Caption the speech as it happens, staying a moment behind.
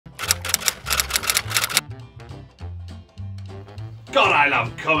God, I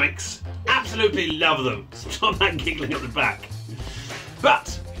love comics. Absolutely love them. Stop that giggling at the back.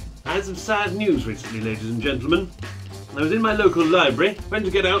 But I had some sad news recently, ladies and gentlemen. I was in my local library, went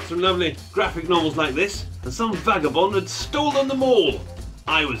to get out some lovely graphic novels like this, and some vagabond had stolen them all.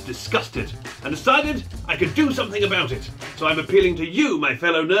 I was disgusted and decided I could do something about it. So I'm appealing to you, my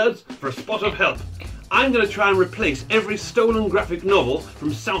fellow nerds, for a spot of help. I'm going to try and replace every stolen graphic novel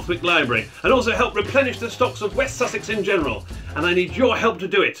from Southwick Library and also help replenish the stocks of West Sussex in general. And I need your help to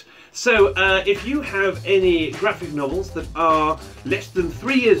do it. So if you have any graphic novels that are less than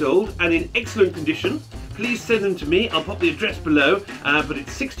 3 years old and in excellent condition, please send them to me. I'll pop the address below, but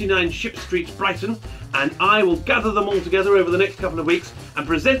it's 69 Ship Street, Brighton, and I will gather them all together over the next couple of weeks and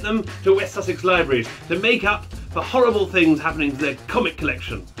present them to West Sussex Libraries to make up for horrible things happening to their comic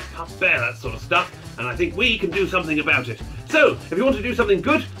collection. Can't bear that sort of stuff, and I think we can do something about it. So, if you want to do something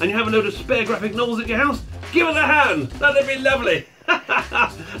good and you have a load of spare graphic novels at your house, give us a hand. That'd be lovely.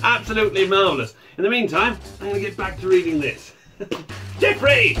 Absolutely marvellous. In the meantime, I'm going to get back to reading this.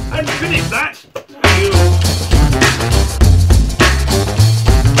 Jeffrey, and finish that. Thank you.